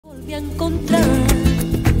Volví a encontrar.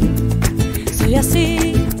 Soy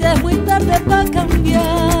así, ya es muy tarde para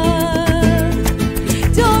cambiar.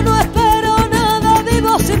 Yo no espero nada,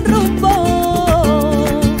 vivo sin rumbo.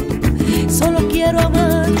 Solo quiero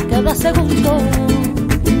amar cada segundo.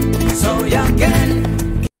 Soy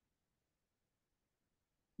aquel.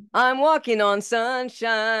 I'm walking on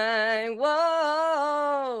sunshine.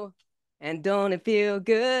 Whoa. And don't it feel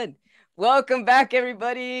good? Welcome back,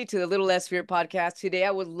 everybody, to the Little Less Fear podcast. Today,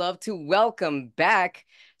 I would love to welcome back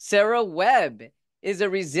Sara Webb, is a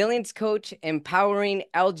resilience coach empowering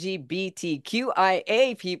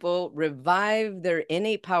LGBTQIA people revive their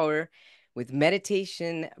innate power with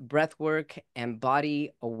meditation, breathwork, and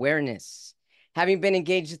body awareness. Having been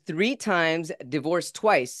engaged 3 times, divorced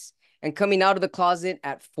twice, and coming out of the closet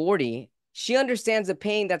at 40, she understands the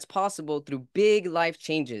pain that's possible through big life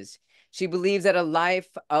changes. She believes that a life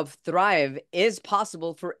of thrive is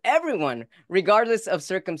possible for everyone, regardless of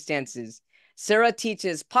circumstances. Sara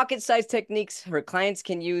teaches pocket-sized techniques her clients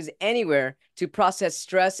can use anywhere to process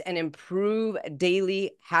stress and improve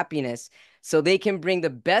daily happiness so they can bring the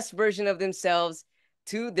best version of themselves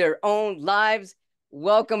to their own lives.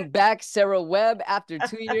 Welcome back, Sara Webb, after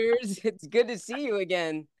 2 years. It's good to see you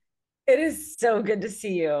again. It is so good to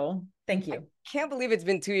see you. Thank you. I can't believe it's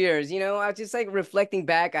been 2 years. I was just like reflecting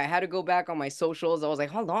back. I had to go back on my socials. I was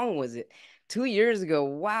like, how long was it? 2 years ago.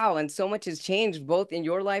 Wow. And so much has changed both in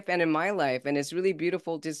your life and in my life. And it's really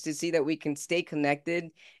beautiful just to see that we can stay connected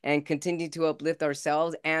and continue to uplift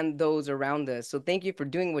ourselves and those around us. So thank you for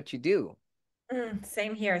doing what you do.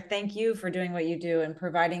 Same here. Thank you for doing what you do and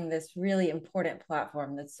providing this really important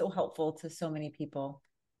platform that's so helpful to so many people.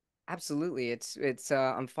 Absolutely. It's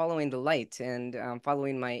I'm following the light and I'm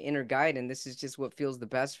following my inner guide, and this is just what feels the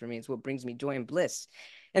best for me. It's what brings me joy and bliss.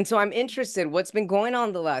 And so I'm interested, what's been going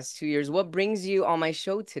on the last 2 years? What brings you on my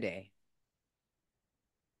show today?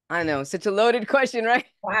 I know, such a loaded question, right?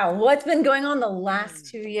 Wow. What's been going on the last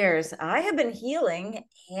 2 years? I have been healing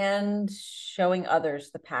and showing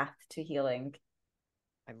others the path to healing.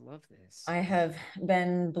 I love this. I have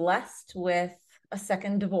been blessed with a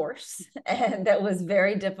second divorce, and that was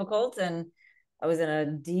very difficult. And I was in a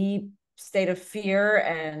deep state of fear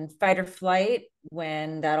and fight or flight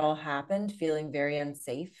when that all happened, feeling very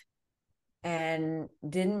unsafe and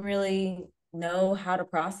didn't really know how to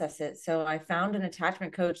process it. So I found an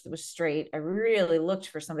attachment coach that was straight. I really looked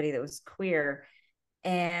for somebody that was queer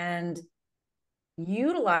and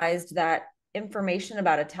utilized that information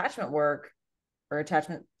about attachment work or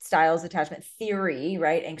attachment styles, attachment theory,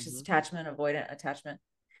 right? Anxious attachment, avoidant attachment,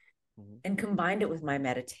 and combined it with my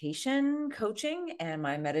meditation coaching and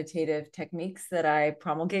my meditative techniques that I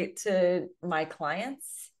promulgate to my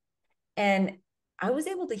clients. And I was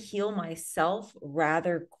able to heal myself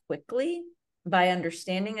rather quickly by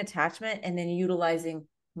understanding attachment and then utilizing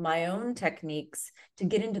my own techniques to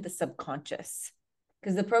get into the subconscious.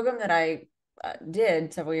 Because the program that I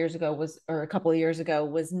did several years ago or a couple of years ago,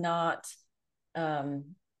 was not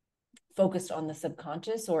focused on the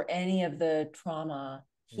subconscious or any of the trauma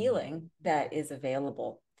healing that is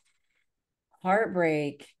available.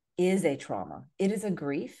 Heartbreak is a trauma. It is a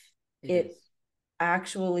grief. It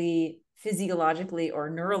actually physiologically or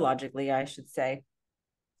neurologically, I should say,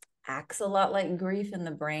 acts a lot like grief in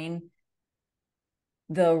the brain.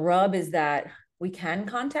 The rub is that we can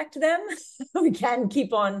contact them. We can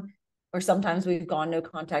keep on, or sometimes we've gone no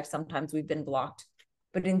contact. Sometimes we've been blocked.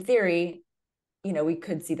 But in theory, we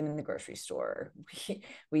could see them in the grocery store.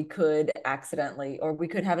 We could accidentally, or we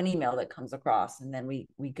could have an email that comes across, and then we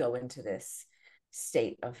go into this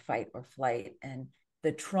state of fight or flight. And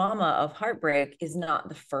the trauma of heartbreak is not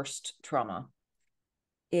the first trauma.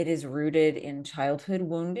 It is rooted in childhood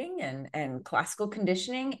wounding and classical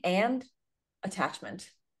conditioning and attachment.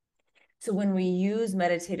 So when we use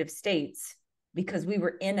meditative states, because we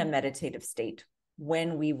were in a meditative state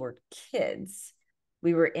when we were kids,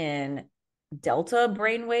 we were in delta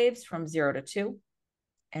brainwaves from 0 to 2,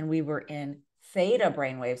 and we were in theta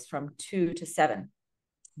brainwaves from 2 to 7.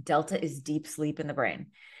 Delta is deep sleep in the brain,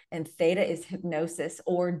 and theta is hypnosis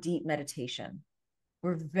or deep meditation.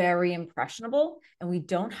 We're very impressionable, and we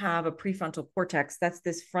don't have a prefrontal cortex. That's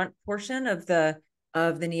this front portion of the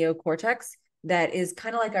neocortex that is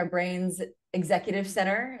kind of like our brain's executive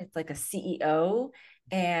center. It's like a CEO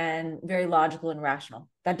and very logical and rational.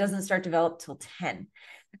 That doesn't start to develop till 10.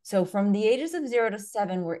 So from the ages of 0 to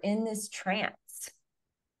 7, we're in this trance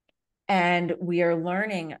and we are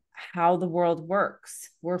learning how the world works.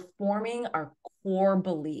 We're forming our core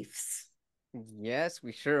beliefs. Yes,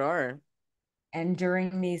 we sure are. And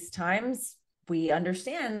during these times, we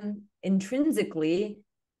understand intrinsically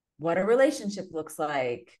what a relationship looks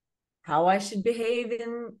like, how I should behave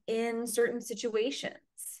in certain situations.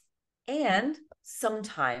 And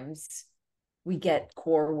sometimes we get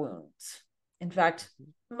core wounds. In fact,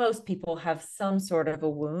 most people have some sort of a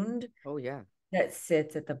wound. Oh, yeah. That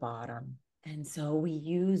sits at the bottom. And so we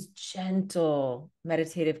use gentle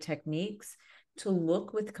meditative techniques to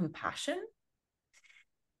look with compassion.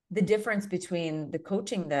 The difference between the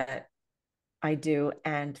coaching that I do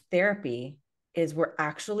and therapy is we're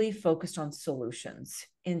actually focused on solutions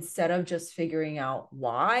instead of just figuring out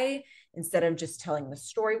why, instead of just telling the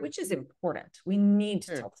story, which is important. We need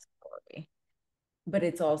to tell the story, but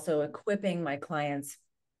it's also equipping my clients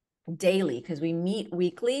daily, because we meet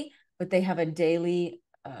weekly, but they have a daily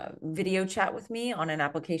video chat with me on an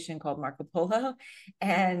application called Marco Polo.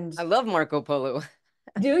 And I love Marco Polo.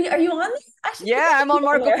 are you on this? Yeah, I'm on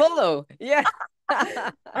Marco Polo. Yeah.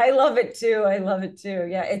 I love it too. I love it too.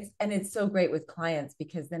 Yeah. It's so great with clients,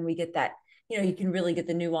 because then we get that, you can really get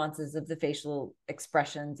the nuances of the facial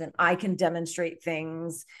expressions, and I can demonstrate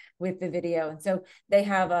things with the video. And so they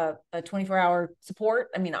have a 24-hour support.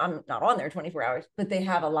 I mean, I'm not on there 24 hours, but they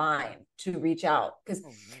have a line to reach out. Because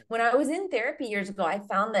when I was in therapy years ago, I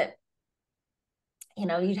found that,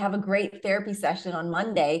 you'd have a great therapy session on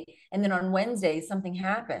Monday, and then on Wednesday, something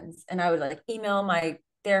happens. And I would like email my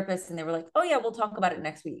therapist, and they were like, oh yeah, we'll talk about it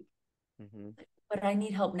next week. But I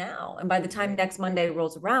need help now. And by the time next Monday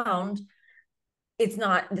rolls around, it's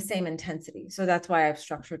not the same intensity. So that's why I've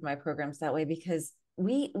structured my programs that way, because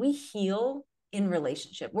we heal in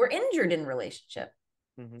relationship. We're injured in relationship,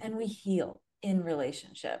 and we heal in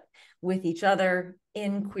relationship with each other,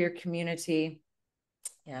 in queer community.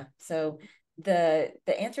 Yeah. So the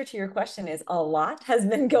answer to your question is a lot has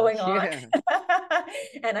been going on.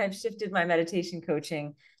 And I've shifted my meditation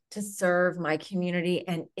coaching to serve my community,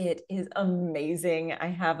 and it is amazing. I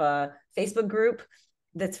have a Facebook group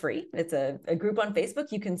that's free. It's a group on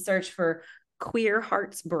Facebook. You can search for Queer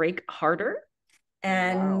Hearts Break Harder.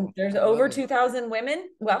 And there's over 2,000 women,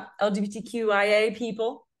 LGBTQIA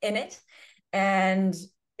people in it. And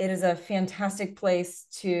it is a fantastic place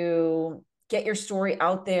to get your story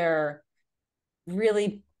out there,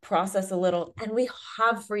 really process a little. And we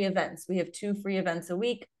have free events. We have 2 free events a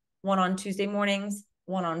week, one on Tuesday mornings,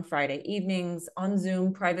 one on Friday evenings, on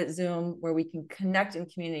Zoom, private Zoom, where we can connect in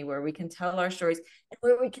community, where we can tell our stories, and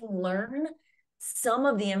where we can learn some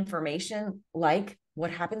of the information, like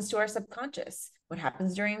what happens to our subconscious, what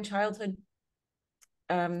happens during childhood,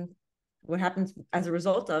 what happens as a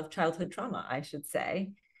result of childhood trauma, I should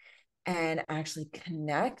say, and actually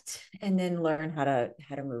connect, and then learn how to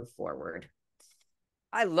move forward.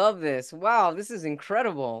 I love this. Wow, this is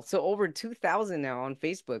incredible. So over 2,000 now on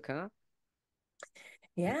Facebook, huh?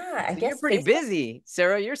 Yeah, I So guess you're pretty busy,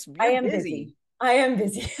 Sarah. You're I am busy. I am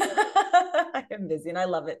busy. I am busy, and I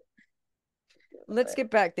love it. Let's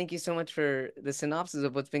get back. Thank you so much for the synopsis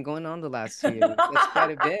of what's been going on the last 2 years. That's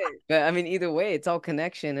quite a bit. But I mean, either way, it's all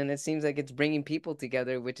connection, and it seems like it's bringing people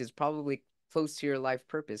together, which is probably close to your life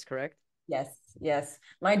purpose, correct? Yes, yes.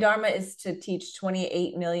 My dharma is to teach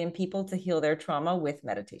 28 million people to heal their trauma with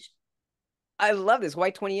meditation. I love this. Why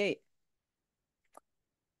 28?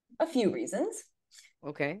 A few reasons.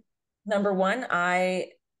 Okay. Number one, I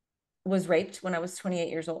was raped when I was 28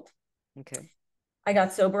 years old. Okay. I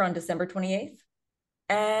got sober on December 28th,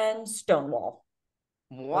 and Stonewall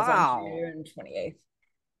was on June 28th.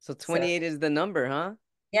 So 28 is the number, huh?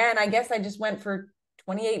 Yeah, and I guess I just went for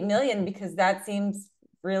 28 million because that seems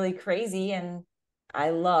really crazy, and I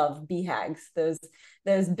love BHAGs,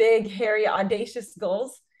 those big, hairy, audacious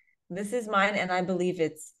goals. This is mine, and I believe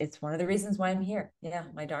it's one of the reasons why I'm here. Yeah,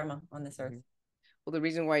 my dharma on this earth. Well, the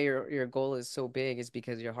reason why your goal is so big is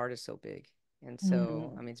because your heart is so big. And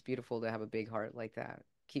so, I mean, it's beautiful to have a big heart like that.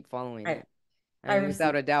 Keep following it. And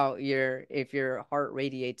without a doubt, if your heart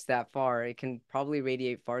radiates that far, it can probably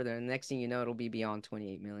radiate farther. And the next thing you know, it'll be beyond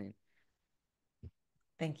 28 million.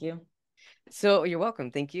 Thank you. So you're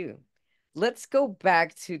welcome. Thank you. Let's go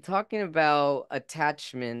back to talking about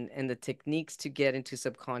attachment and the techniques to get into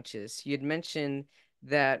subconscious. You had mentioned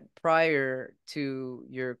that prior to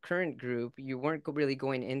your current group, you weren't really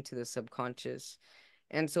going into the subconscious.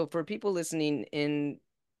 And so for people listening in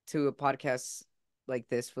to a podcast like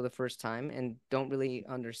this for the first time and don't really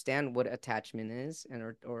understand what attachment is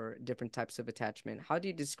or different types of attachment, how do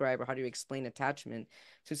you describe or how do you explain attachment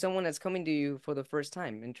to someone that's coming to you for the first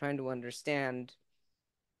time and trying to understand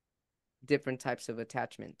different types of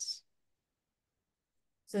attachments?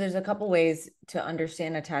 So there's a couple ways to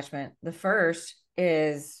understand attachment. The first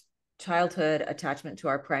is childhood attachment to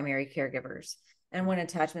our primary caregivers. And when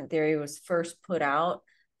attachment theory was first put out,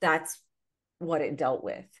 that's what it dealt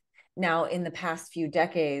with. Now, in the past few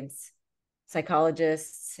decades,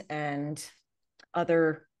 psychologists and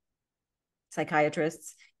other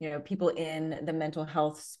psychiatrists, people in the mental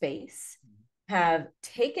health space have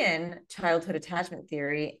taken childhood attachment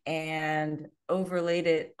theory and overlaid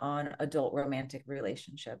it on adult romantic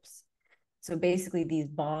relationships. So basically, these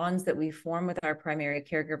bonds that we form with our primary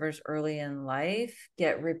caregivers early in life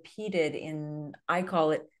get repeated in, I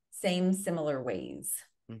call it, same similar ways.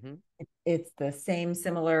 Mm-hmm. It's the same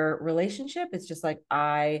similar relationship. It's just like,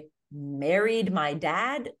 I married my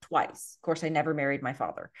dad twice. Of course, I never married my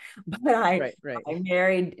father, but I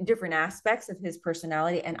married different aspects of his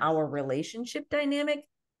personality and our relationship dynamic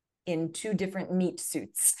in two different meat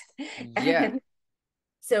suits. Yeah.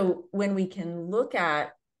 So when we can look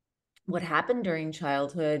at what happened during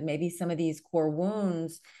childhood, maybe some of these core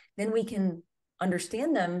wounds, then we can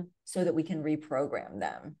understand them so that we can reprogram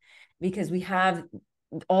them, because we have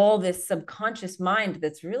all this subconscious mind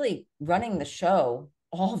that's really running the show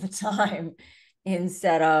all the time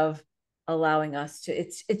instead of allowing us to.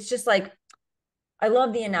 It's just like, I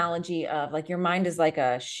love the analogy of like your mind is like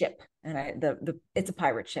a ship, and it's a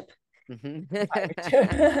pirate ship. Mm-hmm. A pirate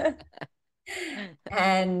ship.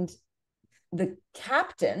 And the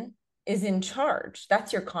captain is in charge.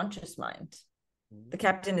 That's your conscious mind. The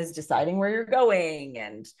captain is deciding where you're going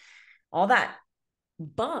and all that.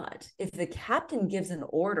 But if the captain gives an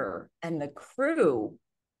order and the crew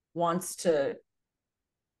wants to,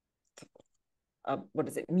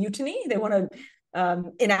 mutiny? They want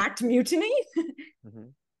to enact mutiny. Mm-hmm.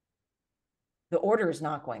 The order is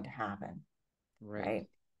not going to happen. Right.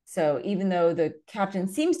 So even though the captain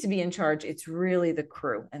seems to be in charge, it's really the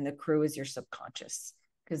crew, and the crew is your subconscious,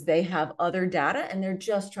 because they have other data and they're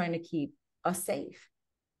just trying to keep us safe.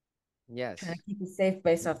 Yes. Trying to keep us safe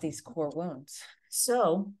based off these core wounds.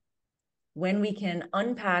 So when we can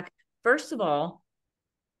unpack, first of all,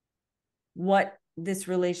 what this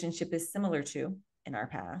relationship is similar to in our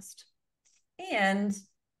past and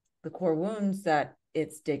the core wounds that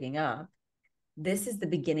it's digging up, this is the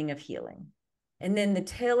beginning of healing. And then the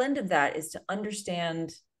tail end of that is to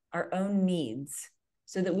understand our own needs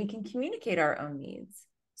so that we can communicate our own needs,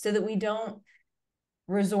 so that we don't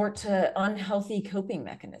resort to unhealthy coping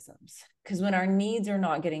mechanisms. Because when our needs are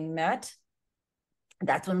not getting met,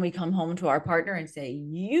 that's when we come home to our partner and say,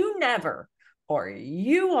 you never, or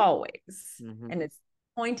you always. Mm-hmm. And it's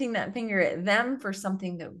pointing that finger at them for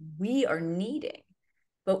something that we are needing.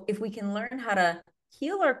 But if we can learn how to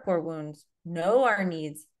heal our core wounds, know our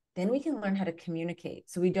needs, then we can learn how to communicate.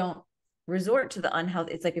 So we don't resort to the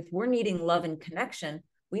unhealthy. It's like, if we're needing love and connection,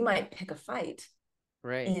 we might pick a fight.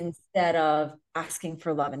 Right. Instead of asking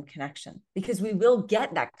for love and connection, because we will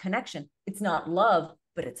get that connection. It's not love,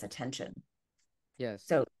 but it's attention. Yes.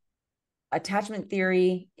 So attachment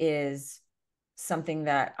theory is something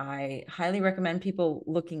that I highly recommend people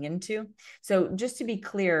looking into. So just to be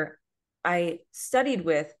clear, I studied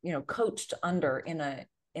with, coached under in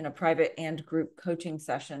a private and group coaching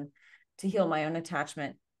session to heal my own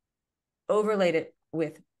attachment, overlaid it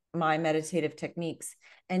with my meditative techniques.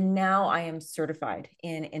 And now I am certified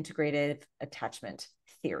in integrative attachment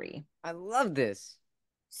theory. I love this.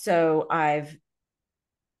 So I've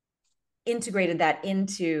integrated that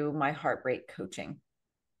into my heartbreak coaching.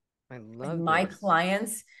 I love my this.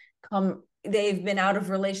 Clients they've been out of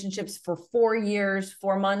relationships for 4 years,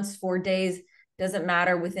 4 months, 4 days, doesn't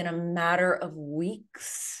matter. Within a matter of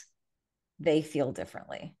weeks, they feel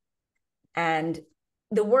differently. And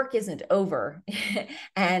the work isn't over.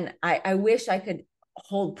 And I wish I could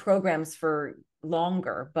hold programs for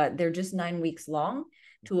longer, but they're just 9 weeks long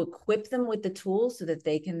to equip them with the tools so that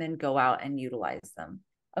they can then go out and utilize them.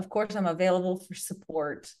 Of course, I'm available for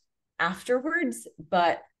support afterwards,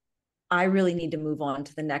 but I really need to move on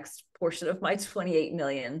to the next portion of my 28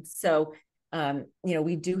 million. So,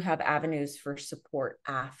 we do have avenues for support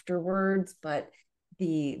afterwards, but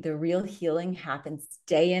the real healing happens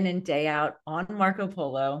day in and day out on Marco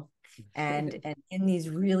Polo and in these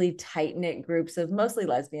really tight knit groups of mostly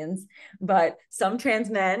lesbians, but some trans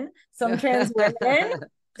men, some trans women,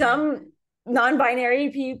 some non-binary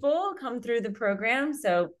people come through the program.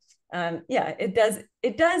 So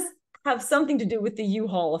it does have something to do with the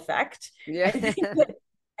U-Haul effect. Yeah.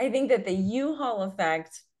 I think that the U-Haul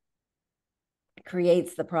effect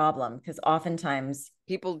creates the problem, because oftentimes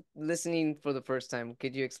people listening for the first time,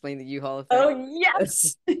 could you explain the U-Haul effect? Oh,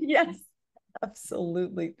 yes. Yes,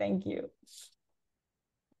 absolutely. Thank you.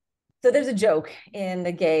 So there's a joke in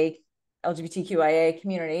the gay LGBTQIA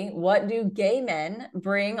community. What do gay men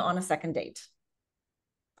bring on a second date?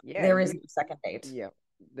 Yeah, there is no second date. Yeah.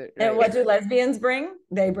 Right. And what do lesbians bring?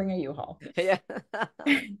 They bring a U-Haul. Yeah.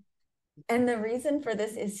 And the reason for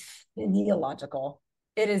this is physiological.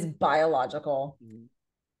 It is biological. Mhm.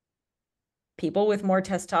 People with more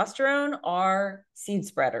testosterone are seed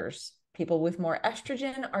spreaders. People with more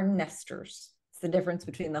estrogen are nesters. It's the difference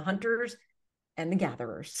between the hunters and the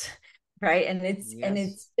gatherers, right? And Yes.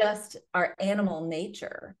 it's just our animal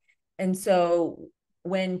nature. And so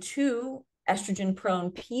when two estrogen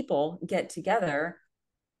prone people get together,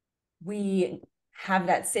 we have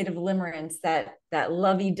that state of limerence, that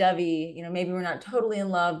lovey-dovey, maybe we're not totally in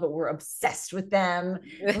love, but we're obsessed with them.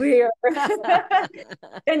 We are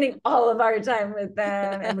spending all of our time with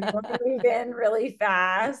them, and we want to move in really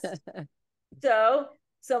fast. So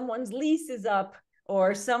someone's lease is up,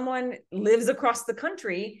 or someone lives across the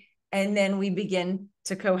country, and then we begin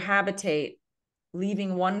to cohabitate,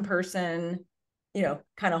 leaving one person,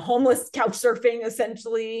 kind of homeless, couch surfing,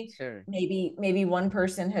 essentially. Sure. Maybe one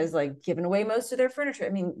person has like given away most of their furniture. I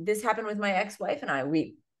mean, this happened with my ex-wife and I.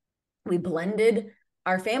 We blended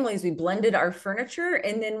our families, we blended our furniture,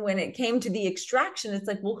 and then when it came to the extraction, it's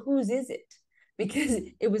like, well, whose is it? Because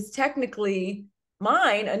it was technically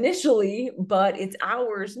mine initially, but it's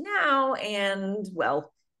ours now, and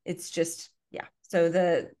well, it's just, yeah. So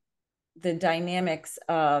the dynamics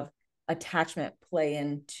of attachment play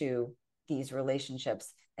into these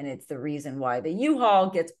relationships, and it's the reason why the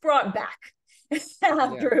U-Haul gets brought back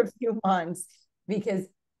after a few months, because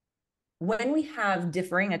when we have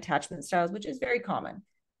differing attachment styles, which is very common,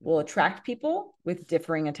 we'll attract people with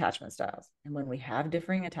differing attachment styles. And when we have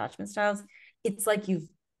differing attachment styles, it's like you've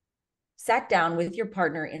sat down with your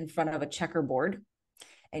partner in front of a checkerboard,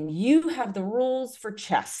 and you have the rules for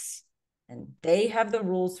chess and they have the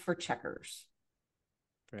rules for checkers.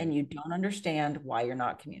 Right. And you don't understand why you're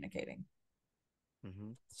not communicating.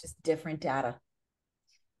 Mm-hmm. It's just different data.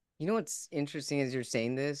 You know what's interesting as you're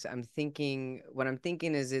saying this? What I'm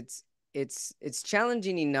thinking is it's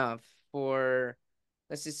challenging enough for,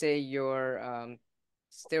 let's just say, your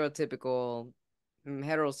stereotypical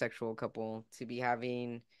heterosexual couple to be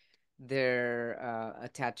having their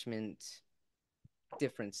attachment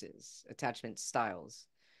differences, attachment styles.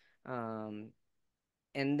 And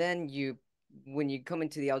then when you come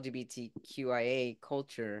into the LGBTQIA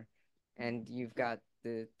culture and you've got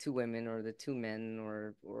the two women or the two men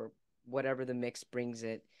or whatever the mix brings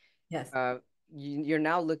it. Yes. You're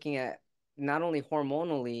now looking at not only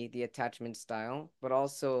hormonally the attachment style, but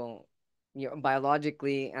also,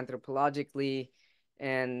 biologically, anthropologically,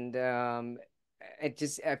 and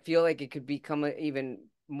I feel like it could become even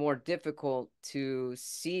more difficult to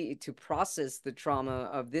process the trauma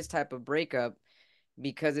of this type of breakup,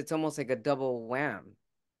 because it's almost like a double wham.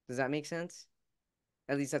 Does that make sense?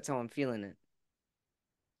 At least that's how I'm feeling it.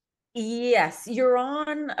 Yes, you're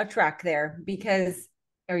on a track there,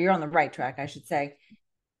 or you're on the right track, I should say.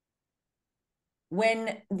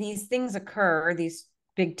 When these things occur, these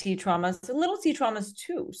big T traumas, little T traumas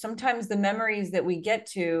too, sometimes the memories that we get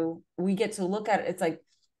to look at, it's like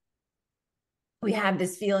we have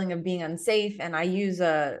this feeling of being unsafe. And I use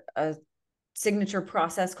a signature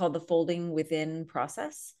process called the folding within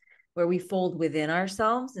process, where we fold within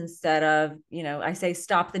ourselves instead of, I say,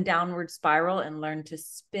 stop the downward spiral and learn to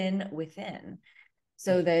spin within.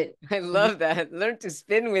 So that I love that. Learn to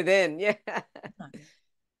spin within. Yeah.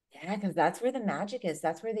 Yeah, because that's where the magic is.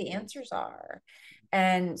 That's where the answers are.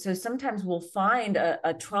 And so sometimes we'll find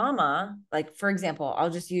a trauma, like, for example, I'll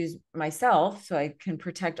just use myself so I can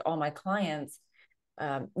protect all my clients.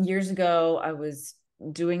 Years ago, I was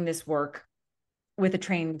doing this work with a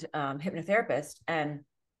trained hypnotherapist and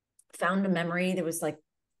found a memory that was like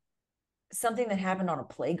something that happened on a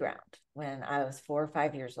playground when I was 4 or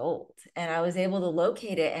 5 years old. And I was able to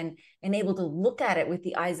locate it and able to look at it with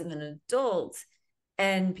the eyes of an adult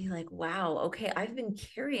and be like, wow, okay, I've been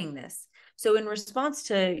carrying this. So in response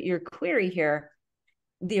to your query here,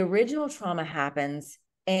 the original trauma happens,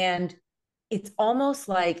 and it's almost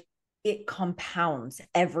like it compounds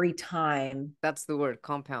every time. That's the word,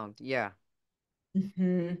 compound. Yeah.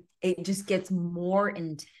 Mm-hmm. It just gets more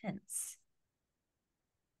intense.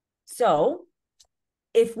 So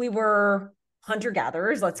if we were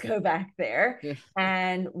hunter-gatherers, let's go back there,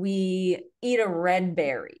 and we eat a red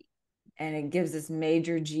berry and it gives us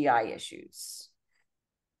major GI issues,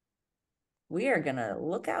 we are going to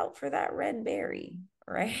look out for that red berry,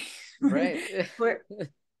 right? Right. We're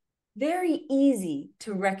very easy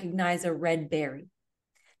to recognize a red berry.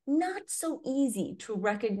 Not so easy to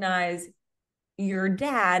recognize your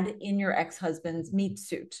dad in your ex-husband's meat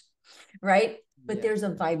suit, right? But there's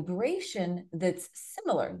a vibration that's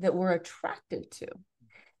similar that we're attracted to.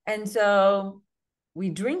 And so we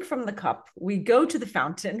drink from the cup, we go to the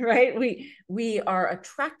fountain, right? We are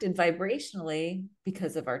attracted vibrationally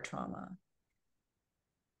because of our trauma.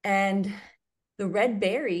 And The red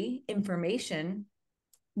berry information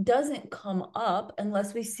doesn't come up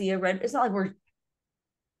unless we see a red. It's not like we're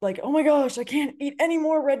like, oh my gosh, I can't eat any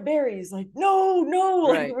more red berries. Like, no,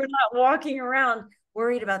 Right. like we're not walking around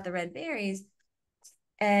worried about the red berries.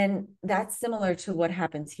 And that's similar to what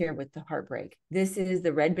happens here with the heartbreak. This is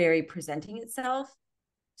the red berry presenting itself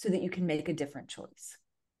so that you can make a different choice,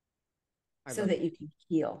 so that you can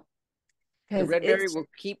heal. The Because red berry it's will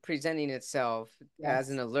keep presenting itself as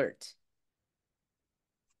an alert.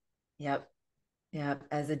 Yep.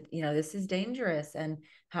 As a, this is dangerous. And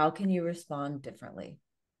how can you respond differently?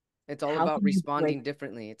 It's all How about can you responding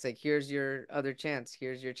differently. It's like, here's your other chance.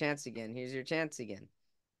 Here's your chance again. Here's your chance again.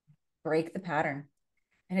 break the pattern?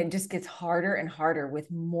 And it just gets harder and harder with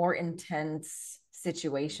more intense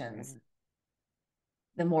situations.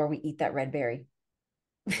 The more we eat that red berry.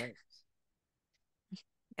 Right.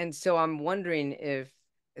 And so I'm wondering if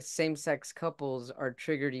same-sex couples are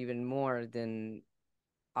triggered even more than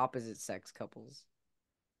opposite-sex couples.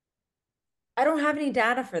 I don't have any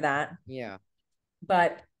data for that. Yeah.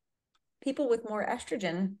 But people with more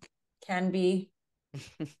estrogen can be,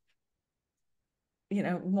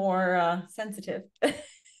 more sensitive.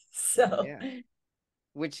 So yeah.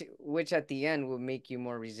 Which at the end will make you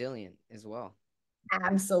more resilient as well.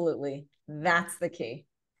 absolutely. That's the key.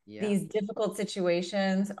 Yeah. These difficult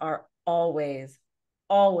situations are always,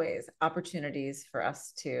 always opportunities for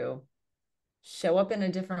us to show up in a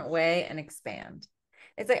different way and expand.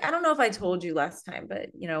 It's like, I don't know if I told you last time, but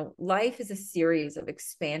life is a series of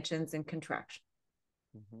expansions and contractions.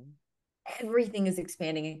 Everything is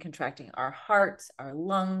expanding and contracting. Our hearts, our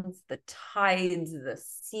lungs, the tides, the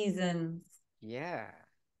seasons. Yeah.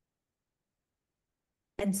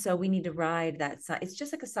 And so we need to ride that. It's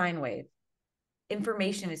just like a sine wave.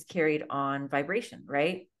 Information is carried on vibration,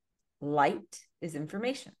 right? Light is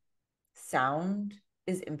information. Sound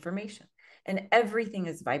is information. And everything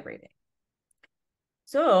is vibrating.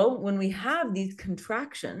 So when we have these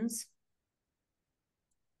contractions,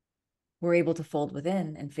 we're able to fold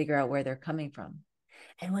within and figure out where they're coming from.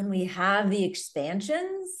 And when we have the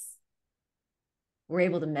expansions, we're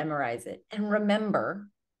able to memorize it and remember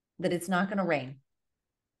that it's not going to rain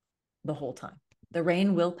the whole time. The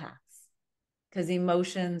rain will pass because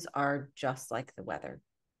emotions are just like the weather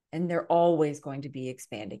and they're always going to be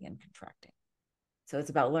expanding and contracting. So it's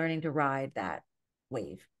about learning to ride that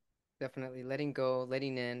wave. Definitely letting go,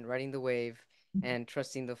 letting in, riding the wave, and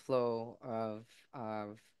trusting the flow of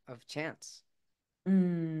chance.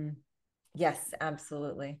 Yes,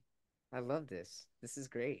 absolutely. I love this. This is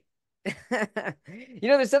great.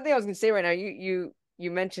 There's something I was gonna say right now. You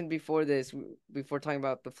mentioned before talking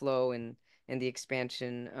about the flow and the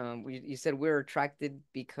expansion. You said we're attracted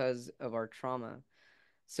because of our trauma.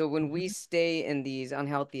 So when we stay in these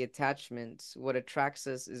unhealthy attachments, what attracts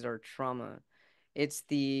us is our trauma.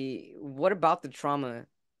 What about the trauma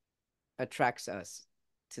attracts us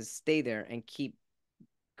to stay there and keep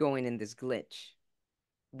going in this glitch?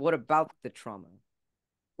 What about the trauma?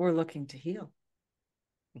 We're looking to heal.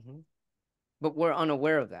 But we're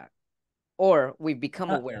unaware of that. Or we've become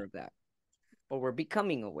aware of that. Or we're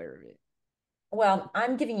becoming aware of it. Well,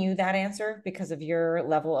 I'm giving you that answer because of your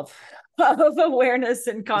level of awareness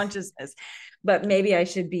and consciousness, but maybe I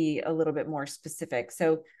should be a little bit more specific.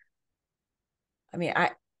 So, I mean,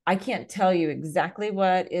 I can't tell you exactly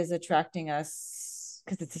what is attracting us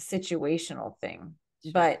because it's a situational thing,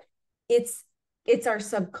 but it's our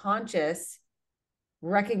subconscious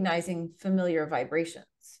recognizing familiar vibrations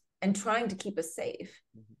and trying to keep us safe.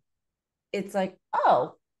 It's like,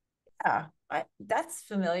 oh, yeah, that's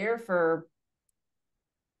familiar for,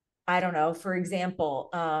 I don't know, for example,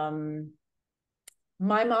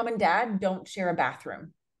 my mom and dad don't share a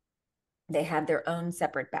bathroom. They have their own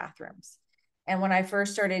separate bathrooms. And when I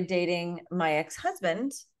first started dating my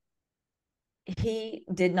ex-husband, he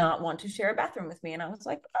did not want to share a bathroom with me. And I was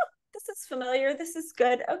like, oh, this is familiar. This is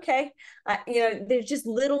good. Okay. There's just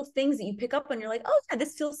little things that you pick up on. You're like, oh yeah,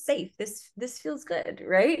 this feels safe. This feels good.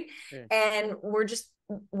 Right. Sure. And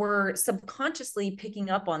we're subconsciously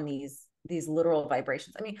picking up on these literal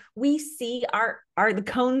vibrations. I mean, we see the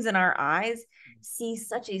cones in our eyes see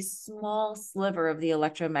such a small sliver of the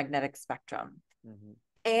electromagnetic spectrum.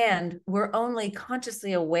 And we're only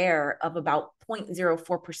consciously aware of about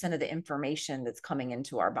 0.04% of the information that's coming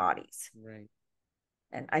into our bodies. Right.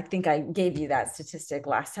 And I think I gave you that statistic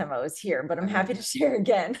last time I was here, but I'm happy to share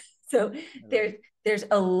again. So there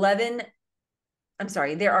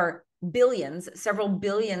are several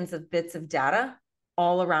billions of bits of data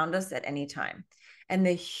all around us at any time. And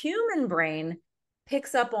the human brain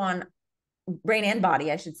brain and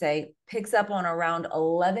body, I should say, picks up on around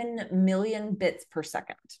 11 million bits per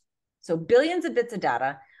second. So billions of bits of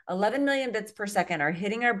data, 11 million bits per second are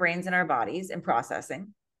hitting our brains and our bodies and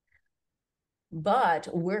processing. But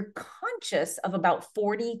we're conscious of about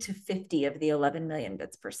 40 to 50 of the 11 million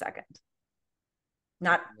bits per second.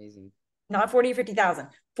 Not 40 or 50,000,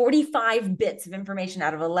 45 bits of information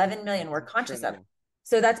out of 11 million we're conscious of.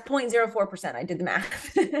 So that's 0.04%. I did the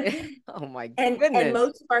math. Oh my goodness. And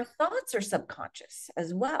most of our thoughts are subconscious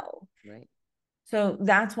as well. Right. So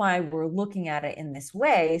that's why we're looking at it in this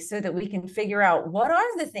way, so that we can figure out what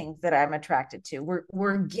are the things that I'm attracted to.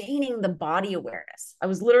 We're gaining the body awareness. I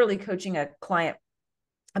was literally coaching a client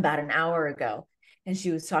about an hour ago, and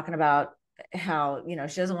she was talking about how, you know,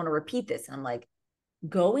 she doesn't want to repeat this. And I'm like,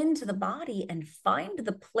 go into the body and find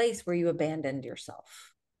the place where you abandoned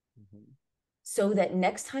yourself. So that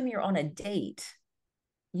next time you're on a date,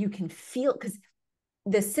 you can feel, because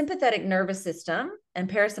the sympathetic nervous system and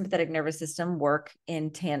parasympathetic nervous system work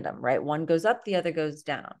in tandem, right? One goes up, the other goes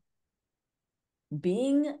down.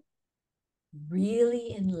 Being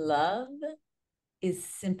really in love is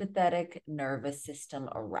sympathetic nervous system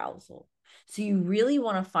arousal. So you really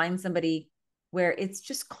want to find somebody where it's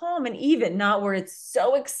just calm and even, not where it's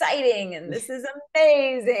so exciting and this is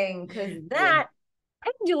amazing, because that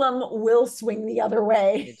pendulum will swing the other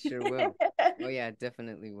way. It sure will. Oh yeah, it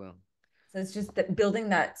definitely will. So it's just that building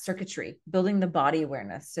that circuitry, building the body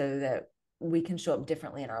awareness so that we can show up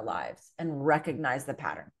differently in our lives and recognize the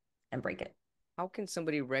pattern and break it. How can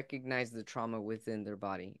somebody recognize the trauma within their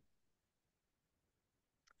body?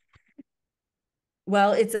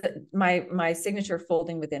 Well, it's my signature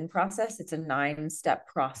folding within process. It's a 9-step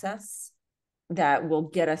process that will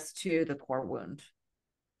get us to the core wound.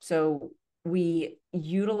 So we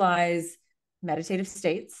utilize meditative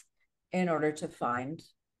states in order to find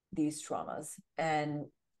these traumas. And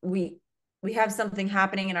we have something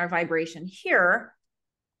happening in our vibration here.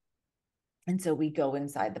 And so we go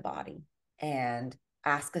inside the body and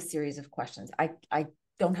ask a series of questions. I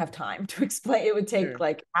don't have time to explain. It would take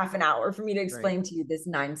like half an hour for me to explain to you this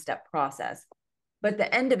 9-step process. But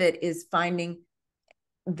the end of it is finding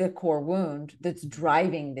the core wound that's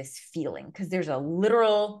driving this feeling, because there's a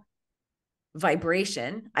literal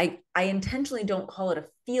vibration. I intentionally don't call it a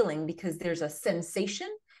feeling, because there's a sensation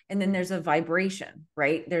and then there's a vibration,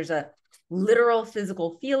 right? There's a literal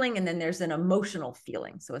physical feeling and then there's an emotional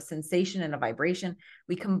feeling. So a sensation and a vibration.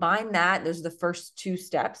 We combine that. Those are the first 2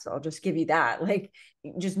 steps. I'll just give you that. Like,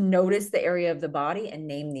 just notice the area of the body and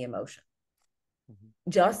name the emotion.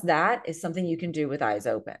 Just that is something you can do with eyes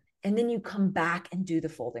open. And then you come back and do the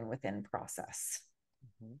folding within process.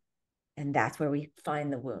 And that's where we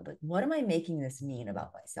find the wound. Like, what am I making this mean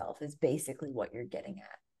about myself is basically what you're getting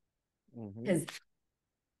at. Because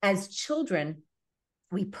as children,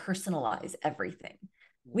 we personalize everything.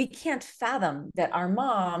 We can't fathom that our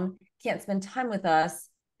mom can't spend time with us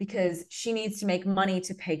because she needs to make money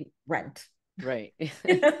to pay rent. Right.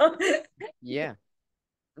 You know? Yeah.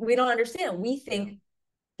 We don't understand. We think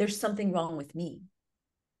there's something wrong with me.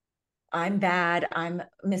 I'm bad. I'm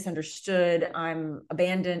misunderstood. I'm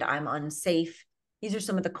abandoned. I'm unsafe. These are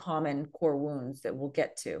some of the common core wounds that we'll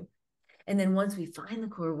get to. And then once we find the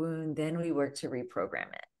core wound, then we work to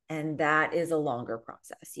reprogram it. And that is a longer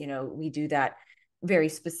process. You know, we do that very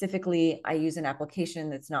specifically. I use an application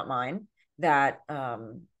that's not mine that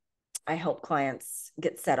I help clients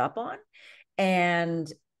get set up on.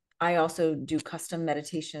 And I also do custom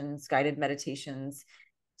meditations, guided meditations,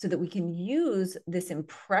 so that we can use this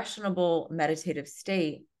impressionable meditative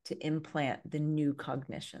state to implant the new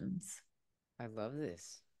cognitions. I love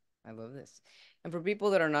this. I love this. And for people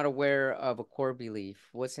that are not aware of a core belief,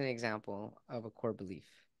 what's an example of a core belief?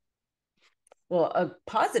 Well, a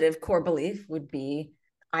positive core belief would be,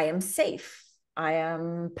 I am safe. I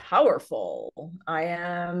am powerful. I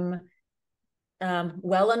am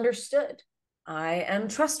well understood. I am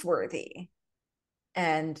trustworthy.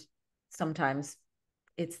 And sometimes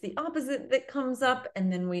it's the opposite that comes up.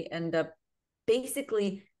 And then we end up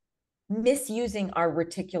basically misusing our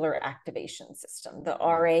reticular activation system. The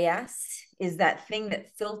RAS is that thing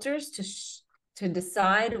that filters to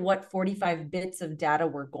decide what 45 bits of data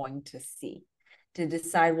we're going to see, to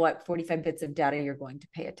decide what 45 bits of data you're going to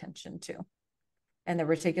pay attention to. And the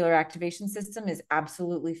reticular activation system is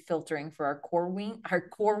absolutely filtering for our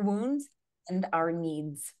core wounds and our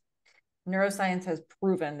needs. Neuroscience has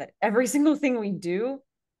proven that every single thing we do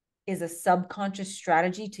is a subconscious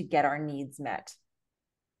strategy to get our needs met,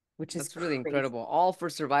 which is really incredible. All for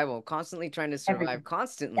survival, constantly trying to survive,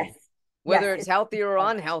 constantly. Yes. Whether it's healthy or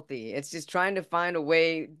unhealthy, it's just trying to find a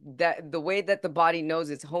way that the body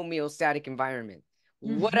knows its homeostatic environment,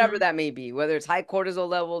 whatever that may be, whether it's high cortisol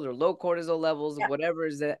levels or low cortisol levels, whatever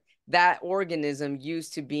is that organism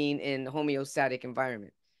used to being in homeostatic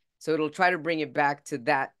environment. So it'll try to bring it back to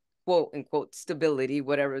that quote unquote stability,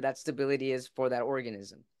 whatever that stability is for that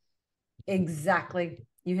organism. Exactly.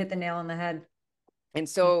 You hit the nail on the head. And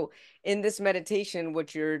so in this meditation,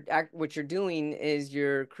 what you're doing is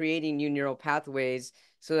you're creating new neural pathways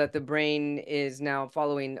so that the brain is now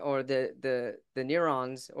following, or the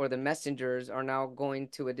neurons or the messengers are now going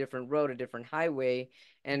to a different road, a different highway,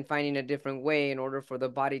 and finding a different way in order for the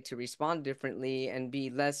body to respond differently and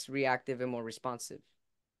be less reactive and more responsive.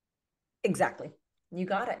 Exactly. You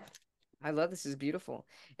got it. I love this. Is beautiful.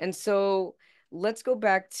 And so let's go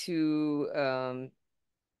back to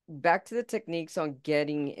the techniques on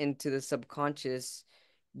getting into the subconscious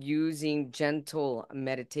using gentle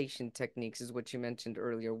meditation techniques is what you mentioned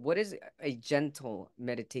earlier. What is a gentle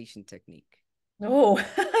meditation technique? Oh,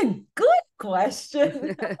 good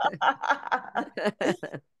question.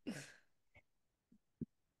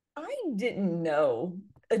 I didn't know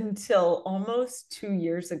until almost 2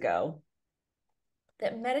 years ago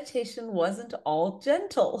that meditation wasn't all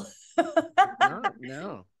gentle.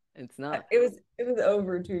 No, it's not. It was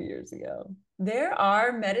over 2 years ago. There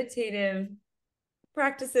are meditative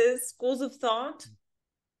practices, schools of thought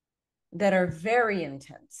that are very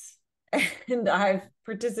intense. And I've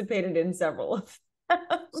participated in several of them.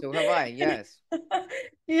 So have I, yes.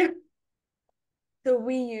 Yeah. So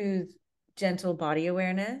we use gentle body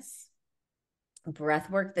awareness, breath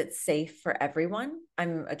work that's safe for everyone.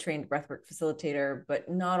 I'm a trained breathwork facilitator, but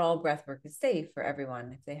not all breathwork is safe for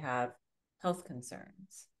everyone if they have health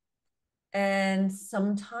concerns. And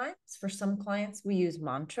sometimes for some clients, we use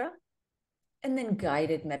mantra and then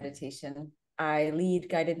guided meditation. I lead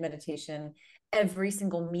guided meditation every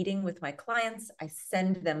single meeting with my clients. I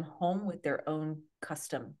send them home with their own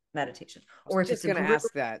custom meditation. Or if it's a group,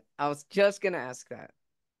 I was just gonna ask that.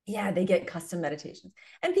 Yeah, they get custom meditations.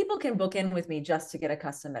 And people can book in with me just to get a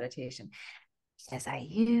custom meditation. As I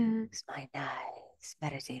use my nice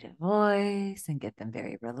meditative voice and get them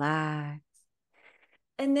very relaxed.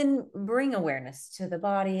 And then bring awareness to the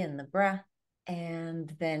body and the breath,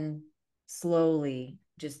 and then slowly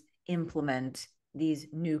just implement these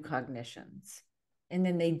new cognitions. And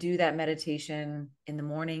then they do that meditation in the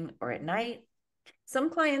morning or at night. Some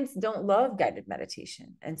clients don't love guided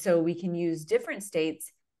meditation. And so we can use different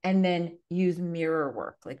states and then use mirror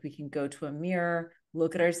work. Like we can go to a mirror,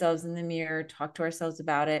 look at ourselves in the mirror, talk to ourselves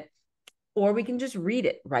about it, or we can just read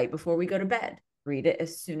it right before we go to bed, read it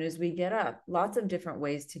as soon as we get up. Lots of different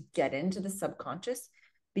ways to get into the subconscious,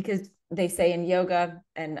 because they say in yoga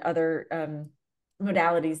and other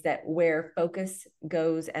modalities that where focus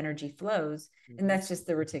goes, energy flows. And that's just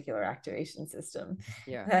the reticular activation system.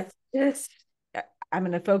 Yeah. That's just, I'm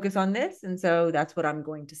going to focus on this. And so that's what I'm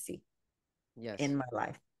going to see in my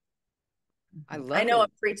life. I know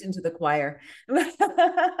I'm preaching to the choir.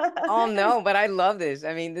 Oh no, but I love this.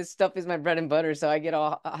 I mean, this stuff is my bread and butter, so I get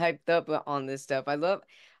all hyped up on this stuff. I love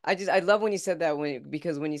when you said that,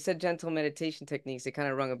 because when you said gentle meditation techniques, it kind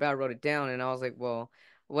of rung a bell. I wrote it down, and I was like, well,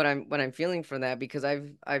 what I'm feeling from that, because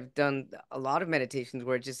I've done a lot of meditations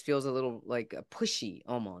where it just feels a little like pushy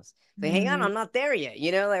almost. Like, hang on, I'm not there yet.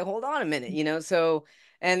 Like, hold on a minute. So.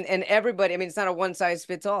 And everybody, I mean, it's not a one size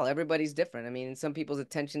fits all. Everybody's different. I mean, some people's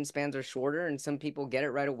attention spans are shorter, and some people get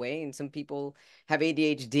it right away, and some people have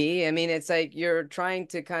ADHD. I mean, it's like you're trying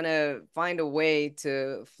to kind of find a way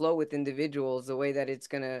to flow with individuals the way that it's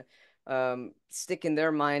going to stick in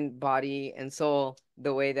their mind, body, and soul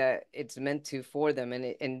the way that it's meant to for them.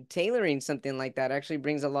 And tailoring something like that actually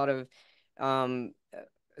brings a lot of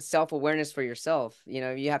self-awareness for yourself.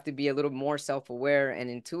 You have to be a little more self-aware and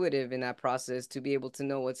intuitive in that process to be able to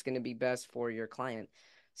know what's going to be best for your client.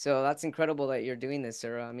 So that's incredible that you're doing this,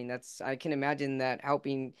 Sarah. I mean, I can imagine that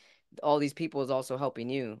helping all these people is also helping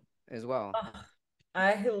you as well. Oh,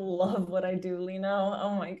 I love what I do, Lino.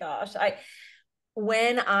 Oh my gosh.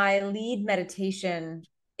 When I lead meditation,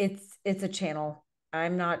 it's a channel.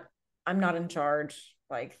 I'm not in charge.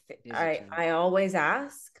 Like I always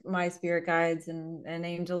ask my spirit guides and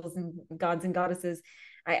angels and gods and goddesses.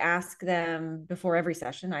 I ask them before every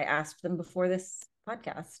session. I asked them before this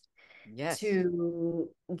podcast to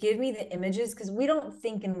give me the images, because we don't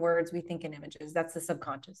think in words, we think in images. That's the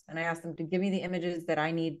subconscious. And I asked them to give me the images that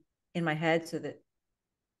I need in my head so that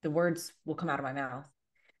the words will come out of my mouth.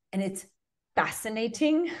 And it's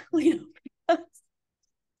fascinating.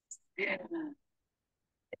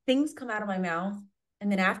 Things come out of my mouth.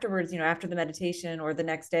 And then afterwards, after the meditation or the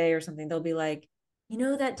next day or something, they'll be like,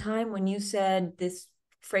 that time when you said this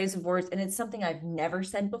phrase of words, and it's something I've never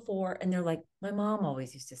said before. And they're like, my mom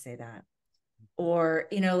always used to say that. Or,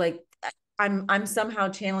 like I'm somehow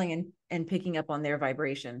channeling and picking up on their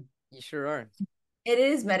vibration. You sure are. It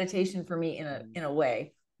is meditation for me in a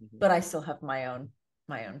way, Mm-hmm. but I still have my own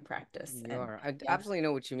practice. You And are. I yeah, absolutely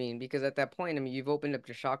know what you mean, because at that point, I mean, you've opened up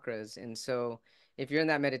your chakras. And so if you're in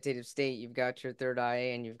that meditative state, you've got your third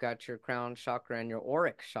eye and you've got your crown chakra and your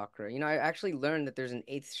auric chakra. You know, I actually learned that there's an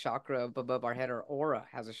eighth chakra up above our head. Our aura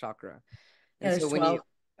has a chakra. And there's so when 12.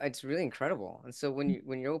 it's really incredible. And so when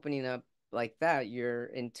you're opening up like that, you're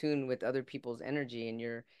in tune with other people's energy, and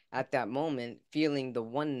you're at that moment feeling the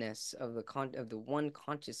oneness of the one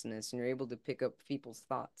consciousness, and you're able to pick up people's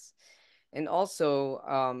thoughts. And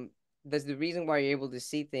also, there's the reason why you're able to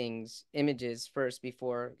see things, images first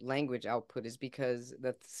before language output, is because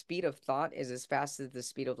the speed of thought is as fast as the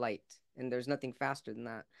speed of light, and there's nothing faster than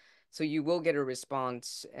that. So you will get a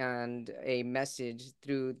response and a message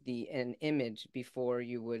through an image before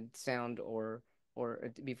you would sound, or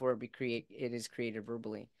before it is created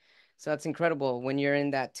verbally. So that's incredible. When you're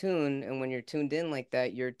in that tune, and when you're tuned in like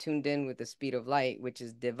that, you're tuned in with the speed of light, which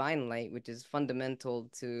is divine light, which is fundamental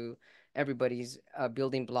to everybody's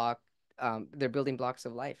building block. They're building blocks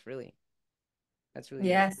of life, really. That's really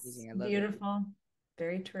Yes, amazing. I love it. beautiful.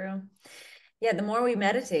 Very true. Yeah, the more we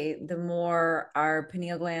meditate, the more our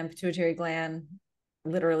pineal gland, pituitary gland,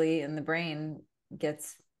 literally in the brain,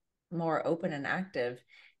 gets more open and active.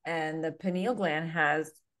 And the pineal gland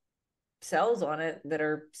has cells on it that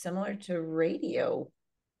are similar to radio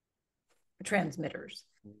transmitters.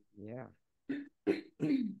 Yeah.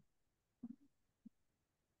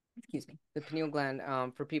 Excuse me. The pineal gland,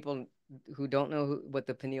 for people who don't know what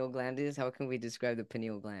the pineal gland is, how can we describe the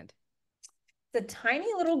pineal gland? The tiny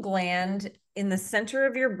little gland in the center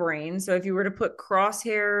of your brain. So if you were to put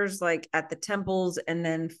crosshairs like at the temples and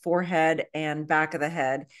then forehead and back of the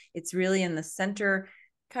head, it's really in the center,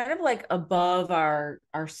 kind of like above our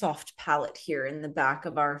soft palate here in the back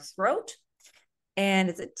of our throat. And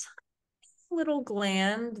it's a tiny little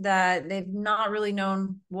gland that they've not really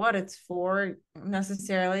known what it's for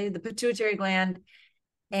necessarily. The pituitary gland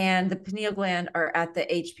and the pineal gland are at the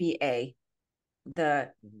HPA, the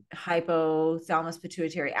hypothalamus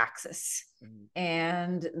pituitary axis.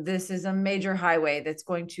 And this is a major highway that's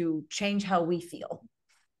going to change how we feel.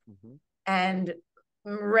 And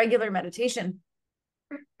regular meditation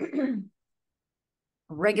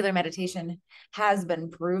has been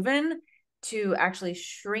proven to actually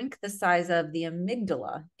shrink the size of the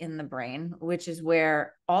amygdala in the brain, which is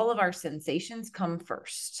where all of our sensations come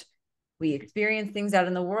first. We experience things out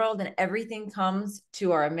in the world, and everything comes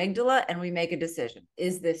to our amygdala, and we make a decision.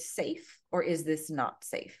 Is this safe or is this not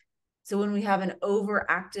safe? So when we have an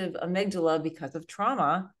overactive amygdala because of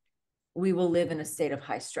trauma, we will live in a state of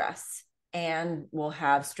high stress, and we'll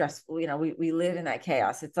have stressful, we live in that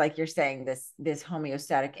chaos. It's like you're saying, this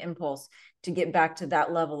homeostatic impulse to get back to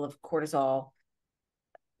that level of cortisol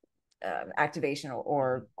activation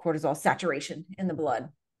or cortisol saturation in the blood.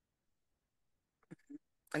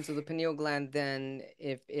 And so the pineal gland, then,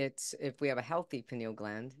 if we have a healthy pineal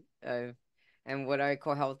gland, and what I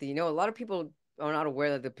call healthy, a lot of people are not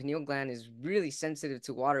aware that the pineal gland is really sensitive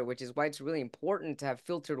to water, which is why it's really important to have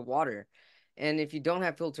filtered water. And if you don't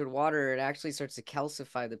have filtered water, it actually starts to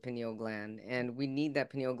calcify the pineal gland, and we need that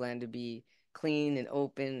pineal gland to be clean and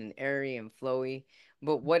open and airy and flowy.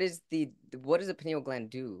 But what does the pineal gland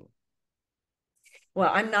do? Well,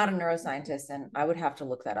 I'm not a neuroscientist, and I would have to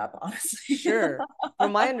look that up, honestly. Sure.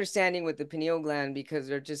 From my understanding with the pineal gland, because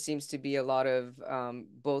there just seems to be a lot of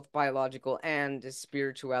both biological and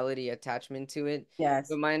spirituality attachment to it. Yes.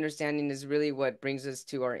 But my understanding is really what brings us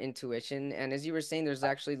to our intuition. And as you were saying, there's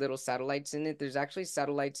actually little satellites in it. There's actually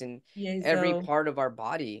satellites in every part of our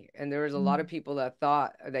body. And there was a lot of people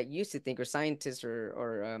that used to think, or scientists,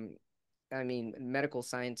 or medical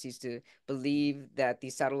science used to believe that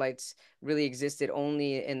these satellites really existed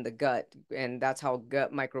only in the gut, and that's how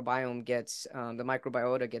gut microbiome gets, the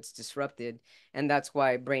microbiota gets disrupted, and that's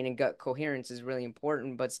why brain and gut coherence is really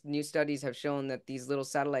important. But new studies have shown that these little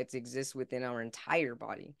satellites exist within our entire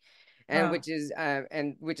body. And Wow.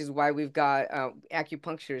 which is why we've got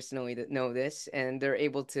acupuncturists know this, and they're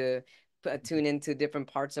able to tune into different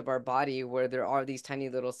parts of our body where there are these tiny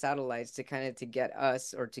little satellites to kind of to get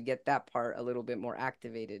us, or to get that part a little bit more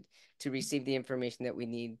activated to receive the information that we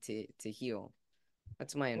need to heal.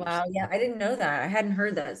 That's my Wow. understanding. Yeah, I didn't know that. I hadn't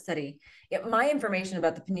heard that study. Yeah, my information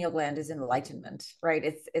about the pineal gland is enlightenment, right?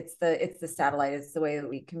 It's the satellite. It's the way that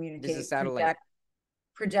we It is a communicate, satellite.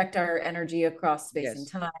 project our energy across space and Yes.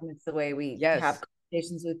 time. It's the way we have Yes.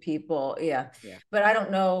 conversations with people. Yeah. Yeah. But I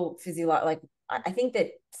don't know like I think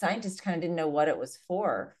that scientists kind of didn't know what it was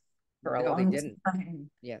for a No, they long didn't. time.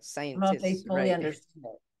 Yeah, I don't know if they scientists, fully right? understood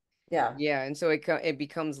it. Yeah. Yeah, and so it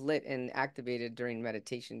becomes lit and activated during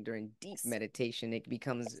meditation. During deep meditation, it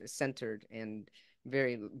becomes centered and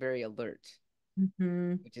very, very alert,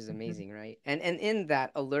 Mm-hmm. which is Mm-hmm. amazing, right? And in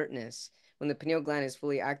that alertness, when the pineal gland is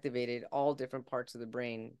fully activated, all different parts of the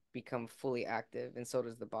brain become fully active, and so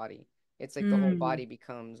does the body. It's like the whole Mm. body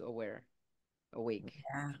becomes aware, awake.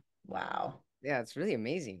 Yeah. Wow. Yeah, it's really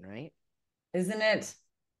amazing, right? Isn't it?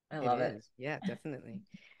 I It love it. is. Yeah, definitely.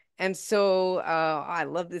 And so I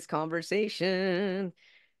love this conversation.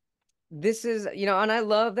 This is, and I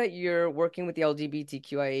love that you're working with the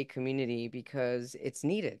LGBTQIA community because it's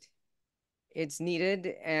needed. It's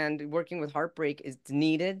needed, and working with heartbreak is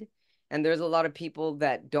needed. And there's a lot of people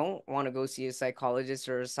that don't want to go see a psychologist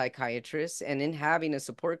or a psychiatrist. And in having a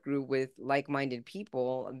support group with like-minded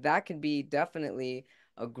people, that can be definitely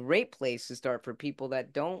a great place to start for people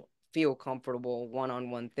that don't feel comfortable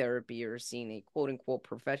one-on-one therapy or seeing a quote-unquote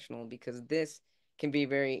professional, because this can be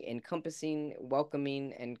very encompassing,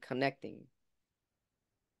 welcoming, and connecting.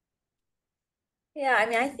 Yeah, I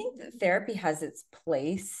mean, I think that therapy has its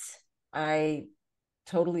place. I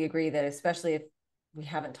totally agree that, especially if we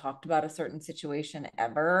haven't talked about a certain situation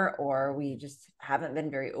ever, or we just haven't been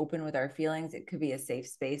very open with our feelings, it could be a safe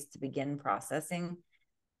space to begin processing.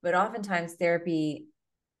 But oftentimes, therapy,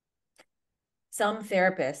 some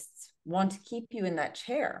therapists want to keep you in that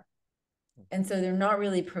chair. And so they're not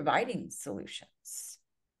really providing solutions.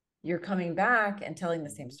 You're coming back and telling the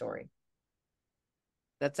same story.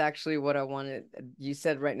 That's actually what I wanted. You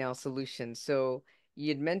said right now, solution. So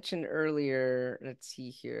you'd mentioned earlier, let's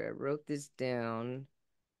see here, I wrote this down,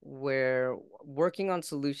 where working on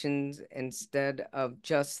solutions instead of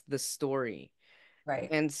just the story. Right.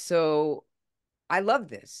 And so I love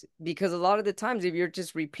this because a lot of the times, if you're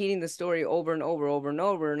just repeating the story over and over, over and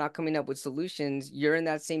over, not coming up with solutions, you're in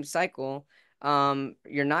that same cycle.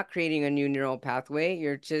 You're not creating a new neural pathway.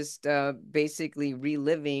 You're just basically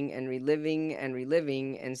reliving and reliving and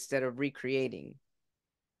reliving instead of recreating.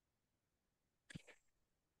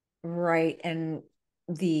 Right. And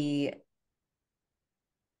the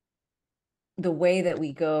the way that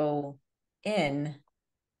we go in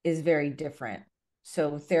is very different.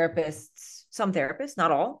 So therapists, some therapists,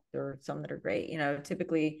 not all, there are some that are great,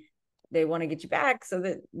 typically they want to get you back so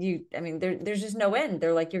that I mean, there's just no end.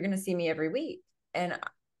 They're like, you're going to see me every week. And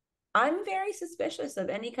I'm very suspicious of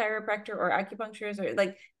any chiropractor or acupuncturist, or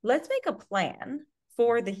like, let's make a plan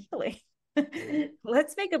for the healing.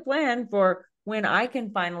 Let's make a plan for when I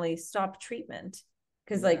can finally stop treatment.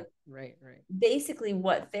 Because, Yeah, like, right, right. basically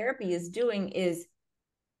what therapy is doing is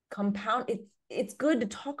compound it's good to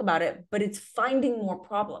talk about it, but it's finding more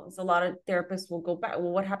problems. A lot of therapists will go back,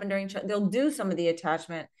 well, what happened during they'll do some of the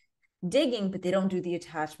attachment digging, but they don't do the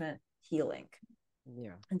attachment healing.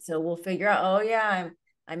 Yeah. And so we'll figure out, oh yeah,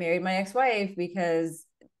 I married my ex-wife because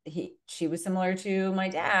she was similar to my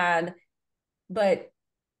dad. But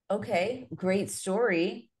okay, great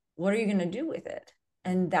story. What are you going to do with it?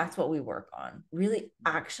 And that's what we work on. Really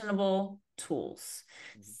actionable tools,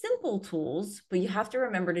 simple tools, but you have to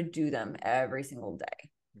remember to do them every single day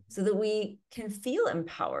so that we can feel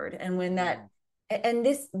empowered. And when that, and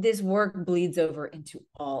this work bleeds over into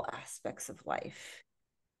all aspects of life.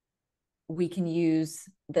 We can use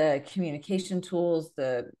the communication tools,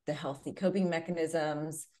 the healthy coping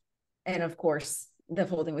mechanisms, and of course, the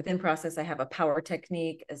folding within process. I have a power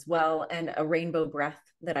technique as well, and a rainbow breath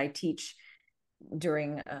that I teach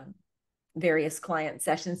during various client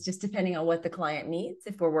sessions, just depending on what the client needs.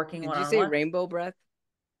 If we're working Did you say one-on-one, rainbow breath?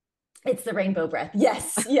 it's the rainbow breath.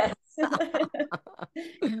 Yes, yes. I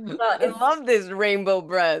love this rainbow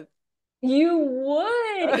breath. You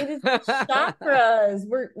would. It is chakras.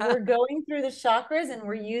 We're going through the chakras, and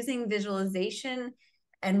we're using visualization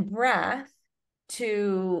and breath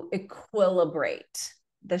to equilibrate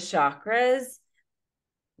the chakras.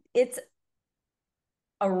 It's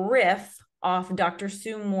a riff off Dr.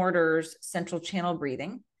 Sue Morter's central channel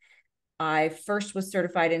breathing. I first was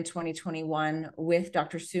certified in 2021 with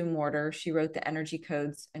Dr. Sue Morter. She wrote the energy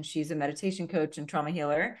codes, and she's a meditation coach and trauma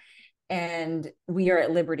healer. And we are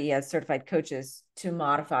at liberty as certified coaches to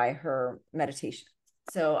modify her meditation.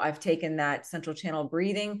 So I've taken that central channel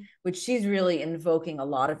breathing, which she's really invoking a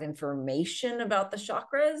lot of information about the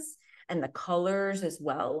chakras and the colors as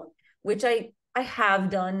well, which I have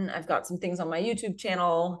done. I've got some things on my YouTube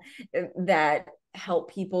channel that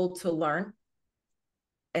help people to learn.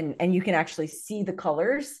 And you can actually see the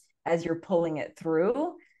colors as you're pulling it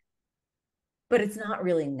through. But it's not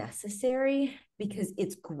really necessary because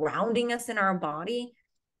it's grounding us in our body,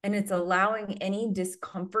 and it's allowing any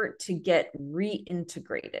discomfort to get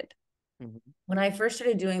reintegrated. Mm-hmm. When I first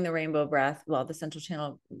started doing the rainbow breath, well, the central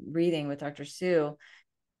channel breathing with Dr. Sue,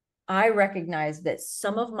 I recognized that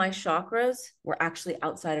some of my chakras were actually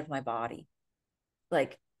outside of my body.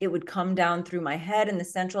 Like it would come down through my head in the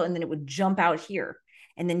central, and then it would jump out here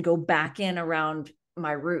and then go back in around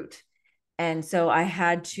my root. And so I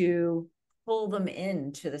had to pull them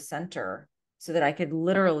into the center so that I could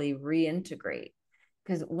literally reintegrate.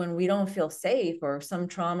 Because when we don't feel safe or some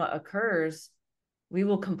trauma occurs, we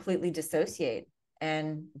will completely dissociate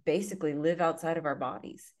and basically live outside of our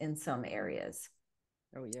bodies in some areas.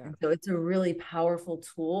 Oh, yeah. And so it's a really powerful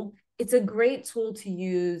tool. It's a great tool to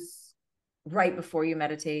use right before you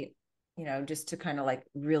meditate, you know, just to kind of like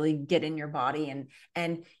really get in your body,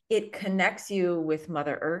 and it connects you with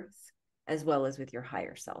Mother Earth as well as with your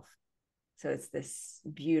higher self. So it's this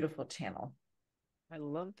beautiful channel. I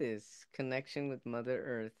love this connection with Mother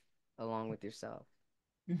Earth along with yourself.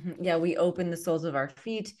 Yeah, we open the soles of our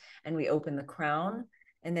feet and we open the crown,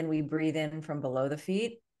 and then we breathe in from below the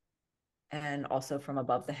feet and also from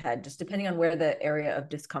above the head, just depending on where the area of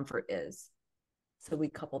discomfort is. So we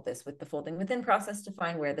couple this with the folding within process to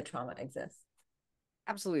find where the trauma exists.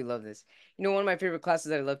 Absolutely love this. You know, one of my favorite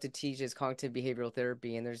classes that I love to teach is cognitive behavioral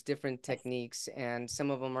therapy, and there's different techniques, and some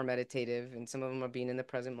of them are meditative, and some of them are being in the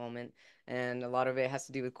present moment, and a lot of it has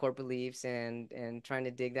to do with core beliefs and trying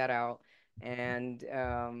to dig that out, and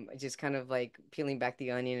just kind of like peeling back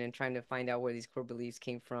the onion and trying to find out where these core beliefs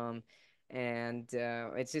came from. And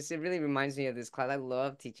it really reminds me of this class. I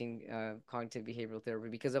love teaching cognitive behavioral therapy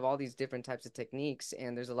because of all these different types of techniques,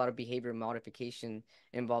 and there's a lot of behavior modification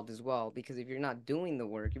involved as well. Because if you're not doing the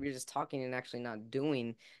work, if you're just talking and actually not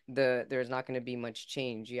doing there's not going to be much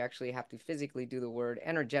change. You actually have to physically do the word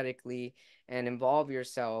energetically and involve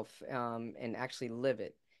yourself, and actually live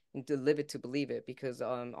it. And to live it to believe it, because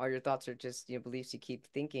all your thoughts are just, you know, beliefs you keep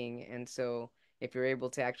thinking. And so if you're able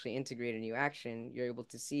to actually integrate a new action, you're able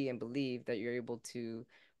to see and believe that you're able to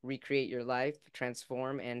recreate your life,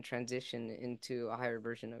 transform, and transition into a higher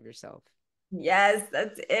version of yourself. Yes,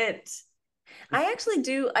 that's it. I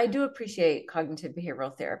do appreciate cognitive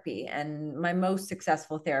behavioral therapy, and my most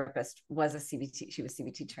successful therapist was a CBT. She was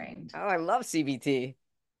CBT trained. Oh, I love CBT.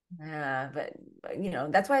 Yeah, but you know,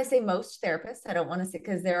 that's why I say most therapists. I don't want to say,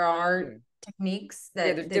 because there are Sure. techniques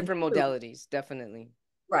Yeah, there's that different modalities, definitely.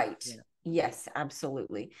 right. Yeah. Yes,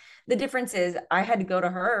 absolutely. The difference is I had to go to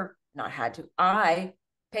her, not had to, I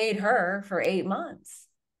paid her for 8 months,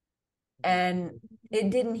 and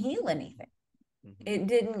it didn't heal anything. It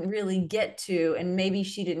didn't really get to, and maybe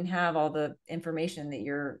she didn't have all the information that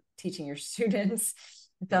you're teaching your students.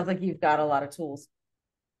 It sounds like you've got a lot of tools.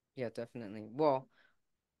 Yeah, definitely. Well,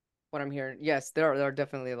 what I'm hearing, yes, there are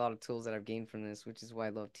definitely a lot of tools that I've gained from this, which is why I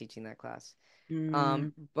love teaching that class.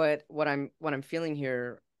 Mm. But what I'm feeling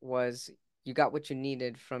here was you got what you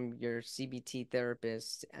needed from your CBT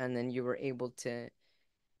therapist, and then you were able to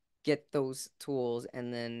get those tools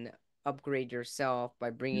and then upgrade yourself by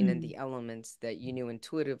bringing in Mm. the elements that you knew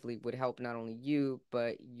intuitively would help not only you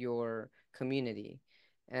but your community.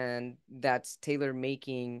 And that's tailor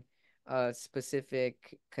making a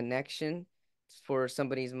specific connection for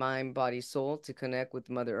somebody's mind, body, soul to connect with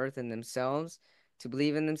Mother Earth and themselves, to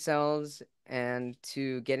believe in themselves, and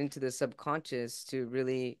to get into the subconscious to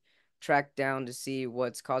really track down to see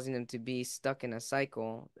what's causing them to be stuck in a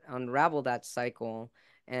cycle, unravel that cycle,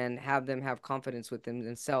 and have them have confidence within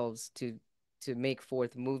themselves to make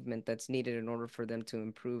forth movement that's needed in order for them to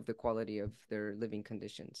improve the quality of their living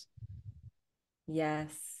conditions.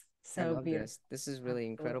 Yes, I so love beautiful. this. This is really Absolutely.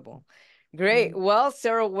 incredible. Great. Mm. Well,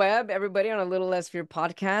 Sara Webb, everybody on A Little Less Fear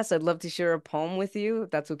podcast, I'd love to share a poem with you, if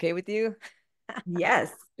that's okay with you.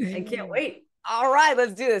 Yes, I can't wait. All right,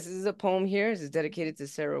 let's do this. This is a poem here. This is dedicated to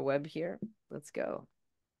Sara Webb here. Let's go.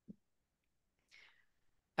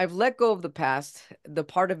 I've let go of the past, the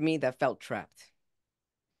part of me that felt trapped.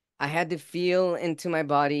 I had to feel into my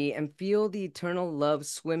body and feel the eternal love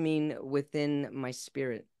swimming within my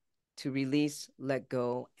spirit to release, let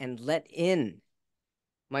go, and let in.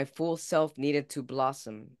 My full self needed to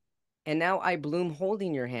blossom. And now I bloom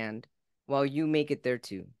holding your hand while you make it there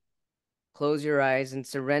too. Close your eyes and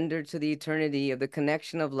surrender to the eternity of the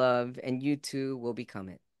connection of love, and you too will become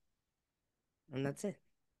it. And that's it.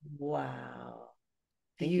 Wow.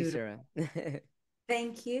 Thank you, Beautiful. Sara.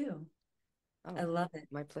 Thank you. I Oh, love it.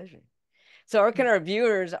 my pleasure. So, how can our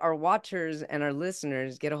viewers, our watchers, and our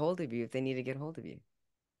listeners get a hold of you if they need to get a hold of you?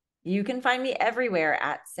 You can find me everywhere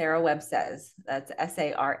at Sara Webb Says. That's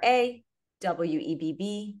SarawebBsays.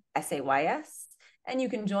 And you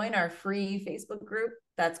can join our free Facebook group.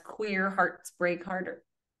 That's Queer Hearts Break Harder.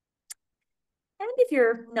 And if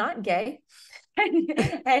you're not gay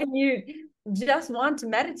and you just want to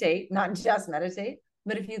meditate, not just meditate,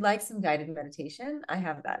 But if you'd like some guided meditation, I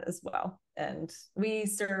have that as well. And we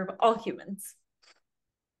serve all humans.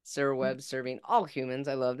 Sara Webb serving all humans.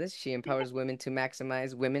 I love this. She empowers women to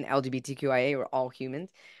maximize women, LGBTQIA, or all humans,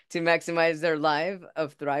 to maximize their life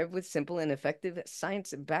of thrive with simple and effective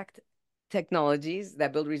science-backed technologies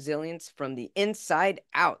that build resilience from the inside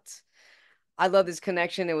out. I love this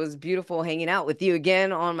connection. It was beautiful hanging out with you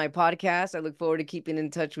again on my podcast. I look forward to keeping in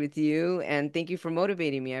touch with you. And thank you for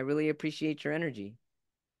motivating me. I really appreciate your energy.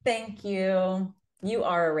 Thank you. You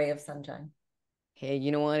are a ray of sunshine. Hey,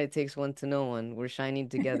 you know what? It takes one to know one. We're shining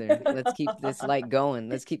together. Let's keep this light going.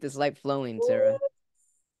 Let's keep this light flowing, Sara.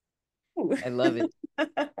 I love it.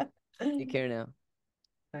 Take care now.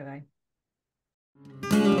 Bye-bye.